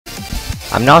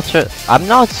I'm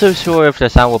not so sure if the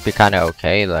sound will be kind of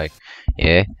okay. Like,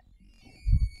 yeah.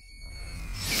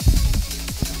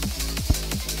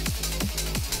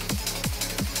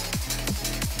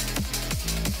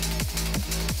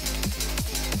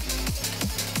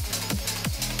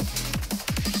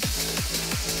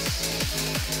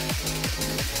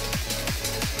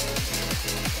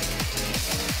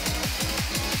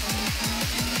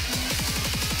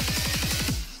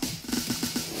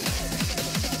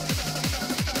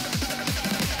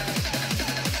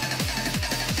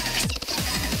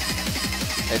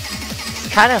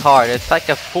 It's kind of hard. It's like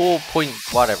a full point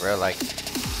whatever. Like,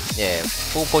 yeah,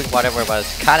 full point whatever, but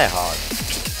it's kind of hard.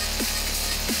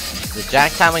 The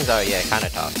jack timings are, yeah, kind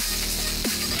of tough.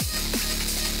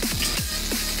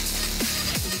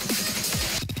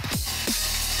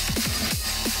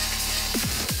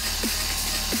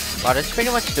 But it's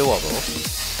pretty much doable.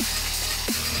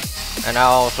 And I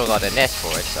also got a nest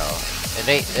for it,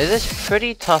 so it is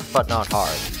pretty tough but not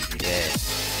hard. Yeah.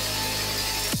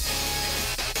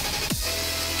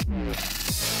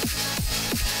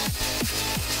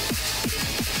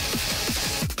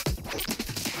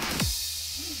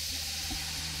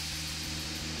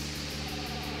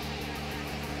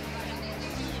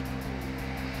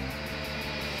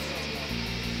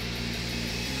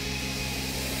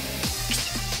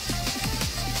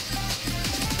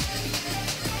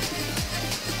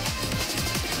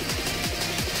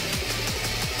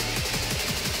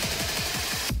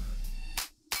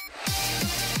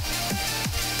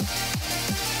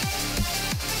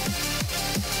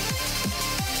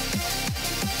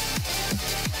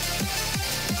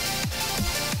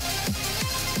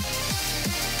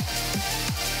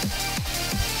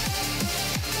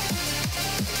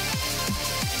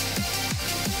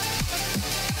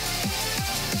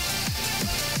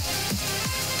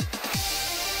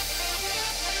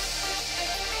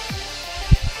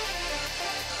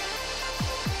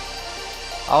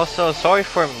 Also, sorry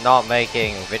for not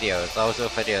making videos,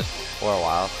 for a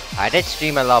while. I did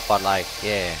stream a lot, but like,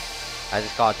 yeah, I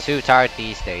just got too tired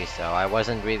these days, so I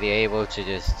wasn't really able to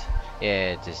just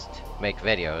make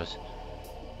videos.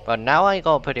 But now I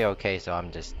got pretty okay, so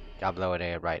I'm just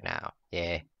uploading it right now.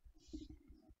 Yeah.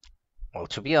 Well,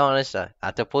 to be honest,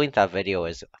 at the point that video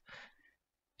is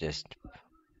just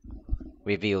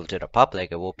revealed to the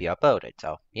public, it will be uploaded.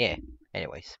 So yeah.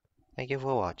 Anyways, thank you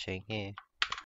for watching. Yeah.